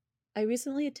I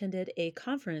recently attended a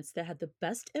conference that had the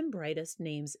best and brightest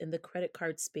names in the credit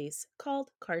card space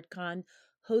called CardCon,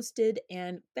 hosted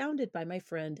and founded by my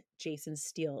friend Jason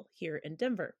Steele here in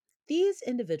Denver. These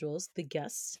individuals, the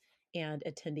guests and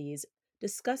attendees,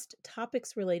 discussed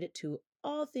topics related to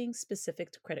all things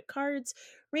specific to credit cards,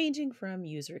 ranging from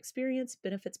user experience,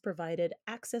 benefits provided,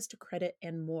 access to credit,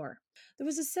 and more. There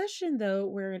was a session, though,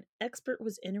 where an expert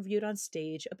was interviewed on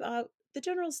stage about the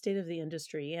general state of the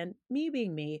industry, and me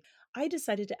being me, I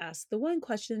decided to ask the one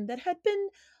question that had been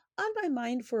on my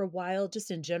mind for a while,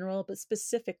 just in general, but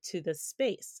specific to this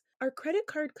space. Are credit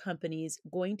card companies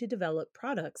going to develop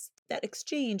products that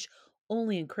exchange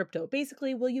only in crypto?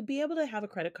 Basically, will you be able to have a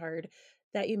credit card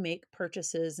that you make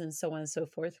purchases and so on and so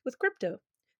forth with crypto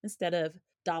instead of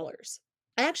dollars?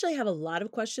 I actually have a lot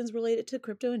of questions related to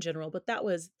crypto in general, but that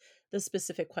was the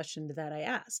specific question that I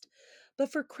asked.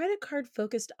 But for credit card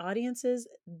focused audiences,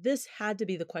 this had to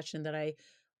be the question that I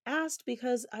asked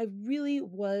because I really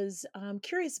was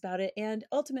curious about it. And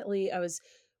ultimately, I was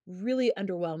really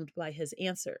underwhelmed by his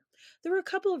answer. There were a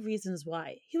couple of reasons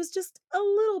why. He was just a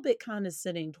little bit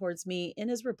condescending towards me in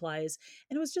his replies.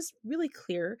 And it was just really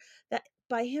clear that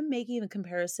by him making the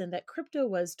comparison that crypto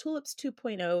was Tulips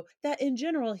 2.0, that in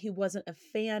general, he wasn't a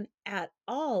fan at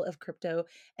all of crypto.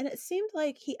 And it seemed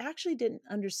like he actually didn't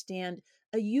understand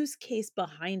a use case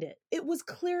behind it. It was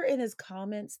clear in his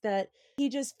comments that he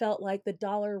just felt like the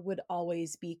dollar would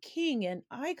always be king. And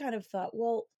I kind of thought,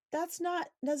 well, that's not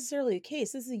necessarily the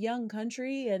case. This is a young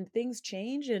country and things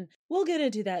change. And we'll get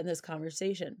into that in this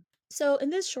conversation. So, in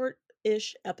this short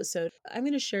ish episode, I'm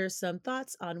going to share some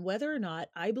thoughts on whether or not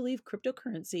I believe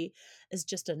cryptocurrency is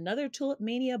just another tulip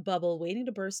mania bubble waiting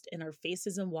to burst in our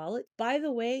faces and wallet. By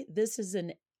the way, this is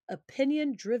an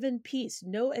opinion driven piece.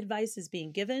 No advice is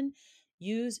being given.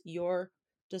 Use your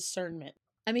discernment.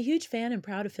 I'm a huge fan and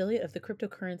proud affiliate of the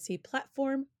cryptocurrency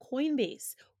platform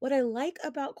Coinbase. What I like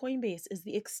about Coinbase is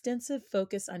the extensive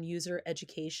focus on user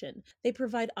education. They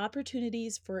provide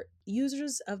opportunities for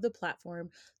users of the platform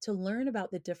to learn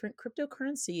about the different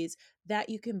cryptocurrencies that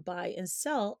you can buy and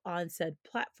sell on said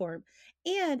platform,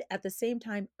 and at the same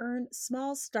time earn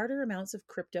small starter amounts of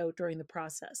crypto during the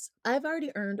process. I've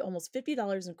already earned almost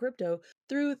 $50 in crypto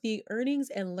through the earnings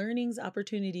and learnings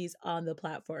opportunities on the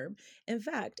platform. In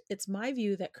fact, it's my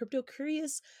view that crypto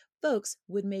curious folks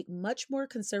would make much more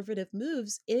conservative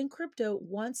moves in crypto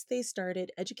once they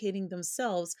started educating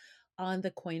themselves on the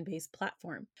Coinbase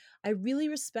platform. I really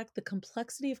respect the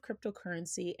complexity of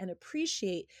cryptocurrency and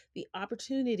appreciate the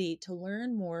opportunity to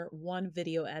learn more one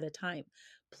video at a time.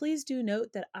 Please do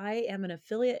note that I am an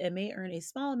affiliate and may earn a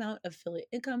small amount of affiliate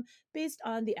income based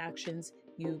on the actions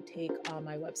you take on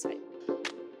my website.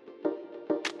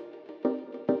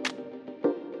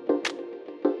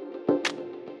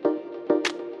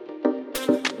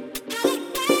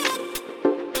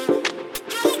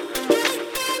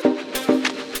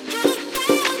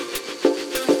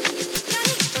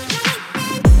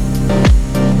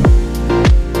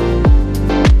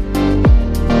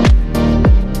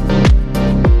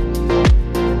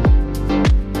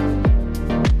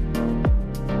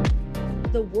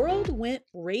 The world went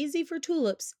crazy for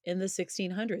tulips in the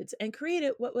 1600s and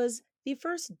created what was the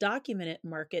first documented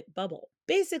market bubble.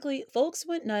 Basically, folks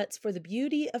went nuts for the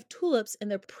beauty of tulips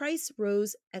and their price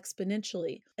rose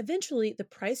exponentially. Eventually, the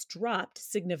price dropped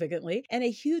significantly and a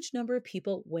huge number of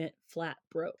people went flat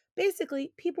broke.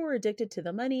 Basically, people were addicted to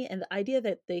the money and the idea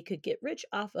that they could get rich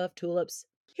off of tulips.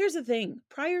 Here's the thing,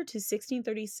 prior to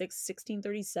 1636,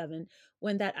 1637,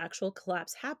 when that actual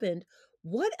collapse happened,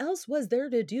 what else was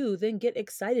there to do than get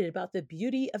excited about the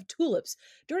beauty of tulips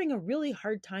during a really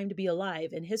hard time to be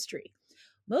alive in history?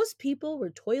 Most people were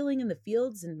toiling in the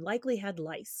fields and likely had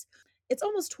lice. It's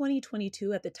almost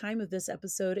 2022 at the time of this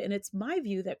episode, and it's my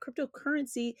view that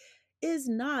cryptocurrency is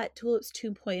not Tulips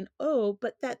 2.0,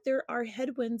 but that there are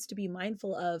headwinds to be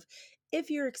mindful of if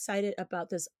you're excited about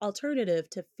this alternative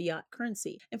to fiat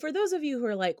currency. And for those of you who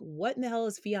are like, what in the hell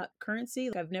is fiat currency?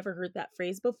 Like, I've never heard that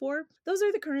phrase before. Those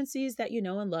are the currencies that you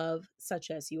know and love, such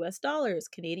as US dollars,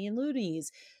 Canadian loonies,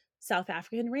 South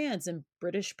African rands, and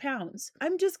British pounds.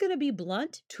 I'm just going to be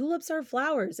blunt. Tulips are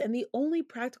flowers, and the only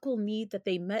practical need that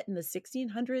they met in the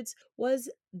 1600s was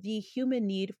the human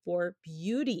need for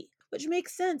beauty. Which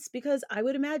makes sense because I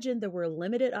would imagine there were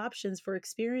limited options for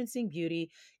experiencing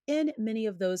beauty in many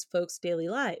of those folks' daily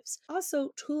lives.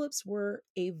 Also, tulips were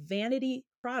a vanity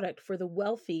product for the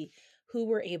wealthy who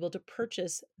were able to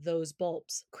purchase those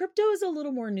bulbs. Crypto is a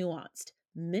little more nuanced.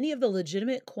 Many of the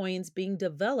legitimate coins being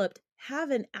developed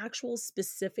have an actual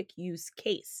specific use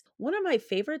case. One of my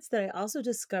favorites that I also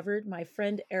discovered my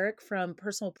friend Eric from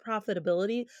Personal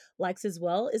Profitability likes as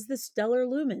well is the Stellar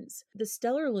Lumens. The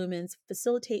Stellar Lumens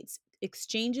facilitates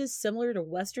exchanges similar to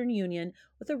Western Union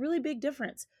with a really big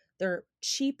difference. They're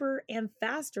cheaper and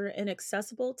faster and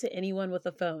accessible to anyone with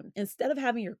a phone. Instead of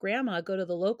having your grandma go to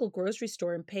the local grocery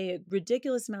store and pay a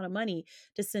ridiculous amount of money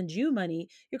to send you money,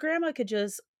 your grandma could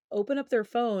just open up their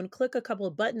phone, click a couple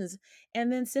of buttons,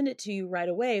 and then send it to you right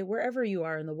away wherever you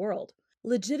are in the world.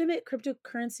 Legitimate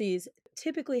cryptocurrencies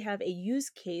typically have a use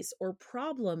case or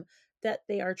problem that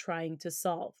they are trying to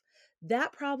solve.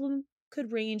 That problem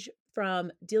could range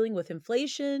from dealing with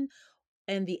inflation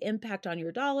and the impact on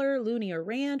your dollar, loonie, or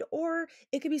rand, or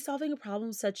it could be solving a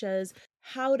problem such as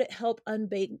how to help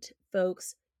unbanked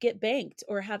folks get banked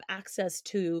or have access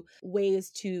to ways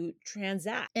to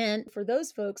transact. And for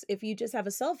those folks, if you just have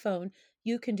a cell phone,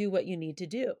 you can do what you need to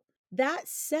do. That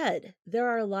said, there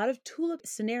are a lot of tulip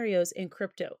scenarios in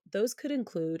crypto. Those could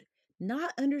include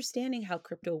not understanding how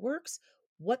crypto works,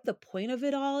 what the point of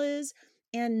it all is,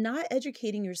 and not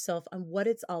educating yourself on what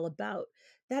it's all about.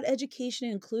 That education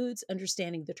includes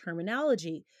understanding the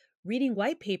terminology, reading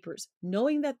white papers,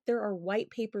 knowing that there are white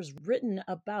papers written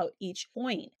about each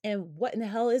point, and what in the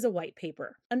hell is a white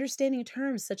paper, understanding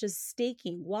terms such as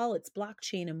staking, wallets,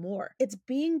 blockchain, and more. It's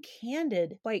being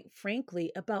candid, quite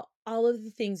frankly, about all of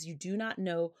the things you do not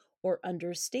know or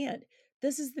understand.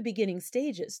 This is the beginning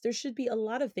stages. There should be a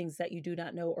lot of things that you do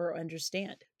not know or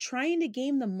understand. Trying to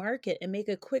game the market and make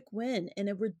a quick win in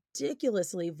a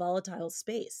ridiculously volatile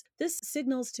space. This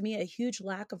signals to me a huge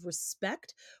lack of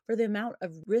respect for the amount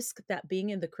of risk that being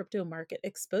in the crypto market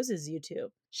exposes you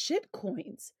to. Shit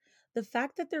coins. The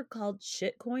fact that they're called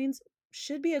shit coins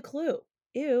should be a clue.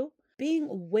 Ew. Being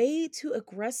way too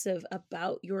aggressive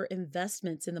about your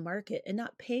investments in the market and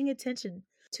not paying attention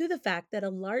to the fact that a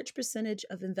large percentage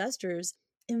of investors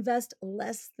invest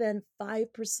less than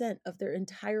 5% of their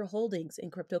entire holdings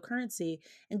in cryptocurrency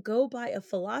and go by a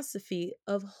philosophy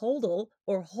of hodl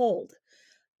or hold.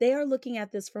 They are looking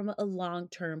at this from a long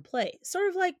term play, sort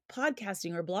of like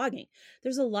podcasting or blogging.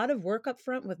 There's a lot of work up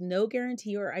front with no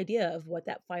guarantee or idea of what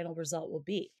that final result will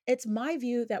be. It's my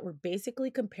view that we're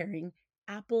basically comparing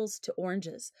apples to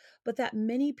oranges, but that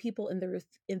many people in their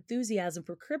enthusiasm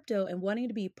for crypto and wanting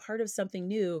to be part of something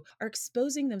new are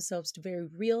exposing themselves to very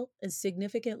real and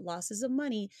significant losses of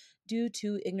money due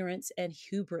to ignorance and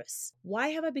hubris. Why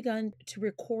have I begun to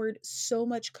record so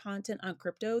much content on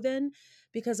crypto then?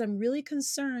 Because I'm really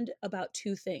concerned about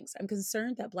two things. I'm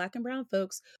concerned that Black and Brown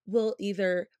folks will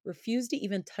either refuse to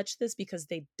even touch this because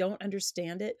they don't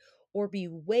understand it, or be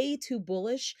way too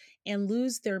bullish and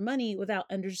lose their money without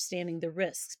understanding the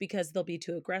risks because they'll be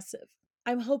too aggressive.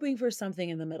 I'm hoping for something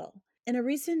in the middle. In a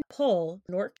recent poll,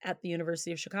 NORC at the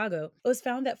University of Chicago, it was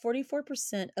found that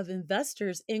 44% of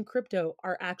investors in crypto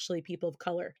are actually people of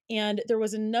color. And there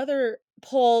was another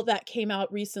poll that came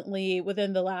out recently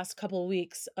within the last couple of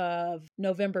weeks of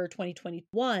November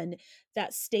 2021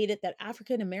 that stated that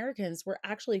African Americans were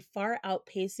actually far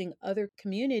outpacing other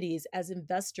communities as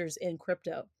investors in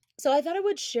crypto. So I thought I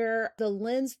would share the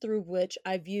lens through which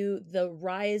I view the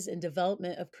rise and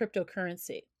development of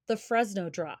cryptocurrency. The Fresno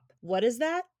drop. What is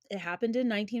that? It happened in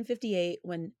 1958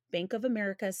 when Bank of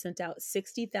America sent out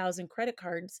 60,000 credit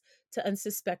cards to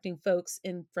unsuspecting folks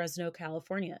in Fresno,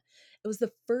 California. It was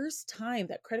the first time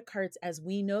that credit cards as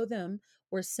we know them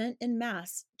were sent in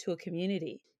mass to a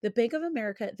community. The Bank of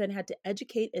America then had to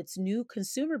educate its new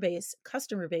customer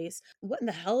base, what in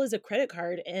the hell is a credit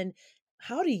card and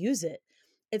how to use it.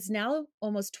 It's now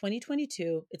almost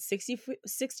 2022. It's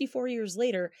 64 years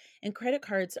later, and credit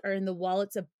cards are in the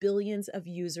wallets of billions of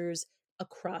users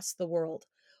across the world.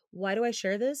 Why do I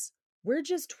share this? We're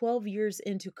just 12 years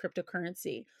into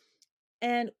cryptocurrency.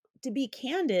 And to be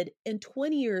candid, in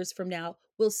 20 years from now,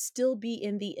 we'll still be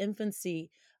in the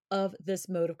infancy of this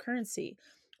mode of currency.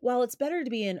 While it's better to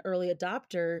be an early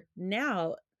adopter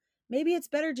now, maybe it's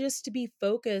better just to be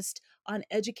focused on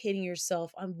educating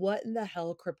yourself on what in the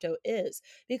hell crypto is.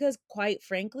 Because quite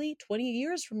frankly, 20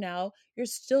 years from now, you're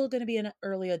still going to be an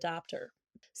early adopter.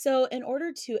 So, in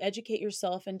order to educate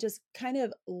yourself and just kind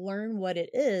of learn what it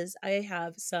is, I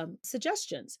have some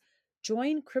suggestions.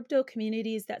 Join crypto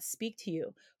communities that speak to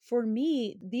you. For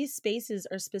me, these spaces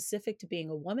are specific to being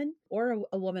a woman or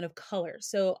a woman of color.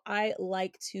 So I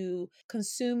like to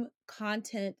consume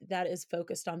content that is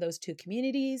focused on those two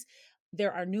communities.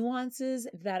 There are nuances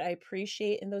that I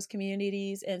appreciate in those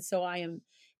communities. And so I am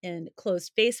in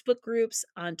closed Facebook groups,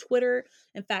 on Twitter.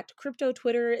 In fact, crypto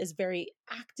Twitter is very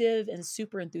active and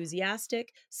super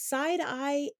enthusiastic. Side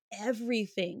eye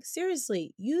everything.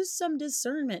 Seriously, use some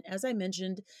discernment, as I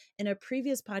mentioned in a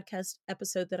previous podcast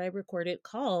episode that I recorded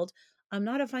called I'm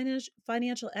Not a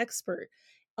Financial Expert.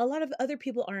 A lot of other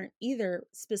people aren't either,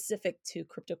 specific to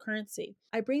cryptocurrency.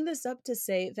 I bring this up to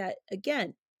say that,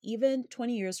 again, even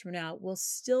 20 years from now, we'll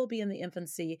still be in the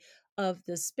infancy of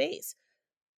this space.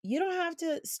 You don't have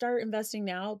to start investing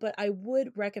now, but I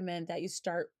would recommend that you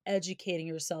start educating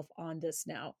yourself on this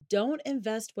now. Don't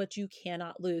invest what you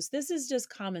cannot lose. This is just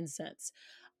common sense.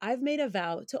 I've made a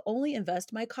vow to only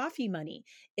invest my coffee money.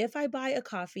 If I buy a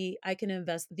coffee, I can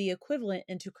invest the equivalent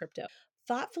into crypto.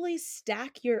 Thoughtfully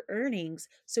stack your earnings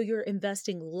so you're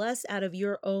investing less out of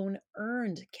your own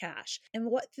earned cash. And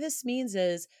what this means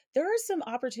is there are some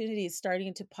opportunities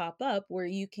starting to pop up where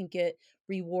you can get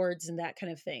rewards and that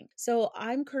kind of thing. So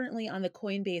I'm currently on the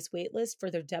Coinbase waitlist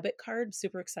for their debit card.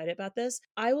 Super excited about this.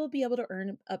 I will be able to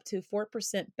earn up to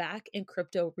 4% back in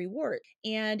crypto reward.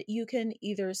 And you can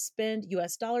either spend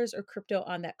US dollars or crypto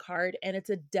on that card, and it's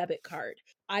a debit card.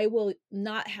 I will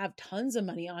not have tons of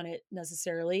money on it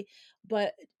necessarily,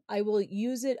 but I will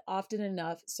use it often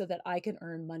enough so that I can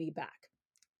earn money back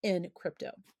in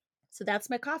crypto. So that's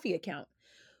my coffee account.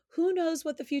 Who knows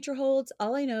what the future holds?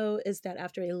 All I know is that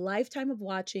after a lifetime of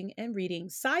watching and reading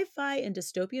sci fi and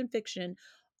dystopian fiction,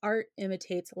 art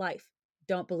imitates life.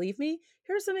 Don't believe me?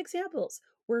 Here are some examples.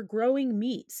 We're growing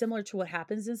meat, similar to what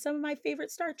happens in some of my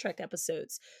favorite Star Trek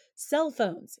episodes. Cell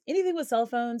phones. Anything with cell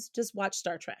phones, just watch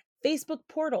Star Trek. Facebook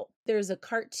Portal. There's a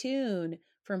cartoon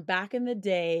from back in the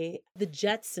day, The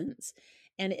Jetsons.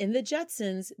 And in The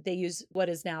Jetsons, they use what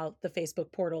is now the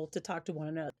Facebook Portal to talk to one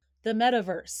another. The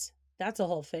metaverse. That's a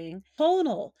whole thing.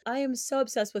 Tonal. I am so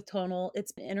obsessed with Tonal.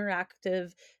 It's an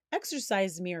interactive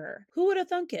exercise mirror. Who would have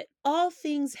thunk it? All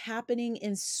things happening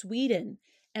in Sweden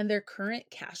and their current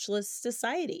cashless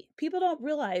society. People don't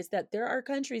realize that there are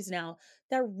countries now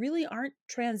that really aren't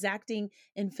transacting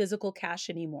in physical cash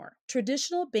anymore.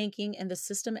 Traditional banking and the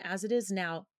system as it is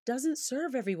now doesn't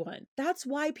serve everyone. That's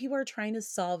why people are trying to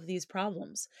solve these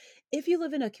problems. If you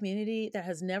live in a community that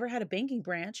has never had a banking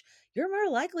branch, you're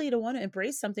more likely to want to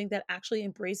embrace something that actually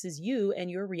embraces you and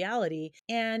your reality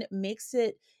and makes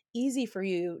it easy for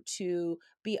you to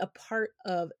be a part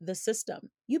of the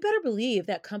system. You better believe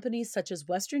that companies such as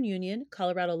Western Union,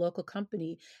 Colorado local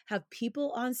company, have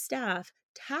people on staff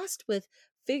tasked with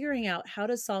figuring out how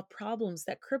to solve problems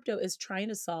that crypto is trying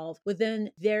to solve within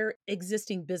their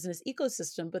existing business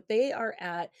ecosystem, but they are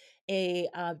at a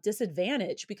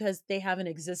disadvantage because they have an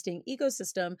existing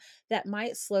ecosystem that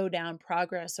might slow down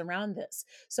progress around this.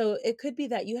 So it could be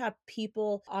that you have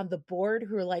people on the board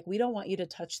who are like, we don't want you to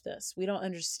touch this. We don't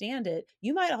understand it.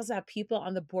 You might also have people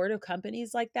on the board of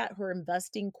companies like that who are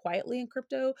investing quietly in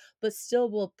crypto, but still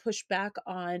will push back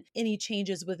on any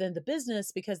changes within the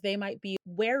business because they might be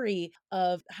wary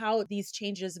of how these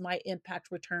changes might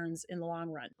impact returns in the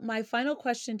long run. My final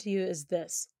question to you is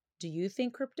this. Do you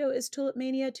think crypto is Tulip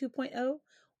Mania 2.0?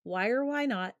 Why or why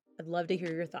not? I'd love to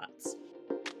hear your thoughts.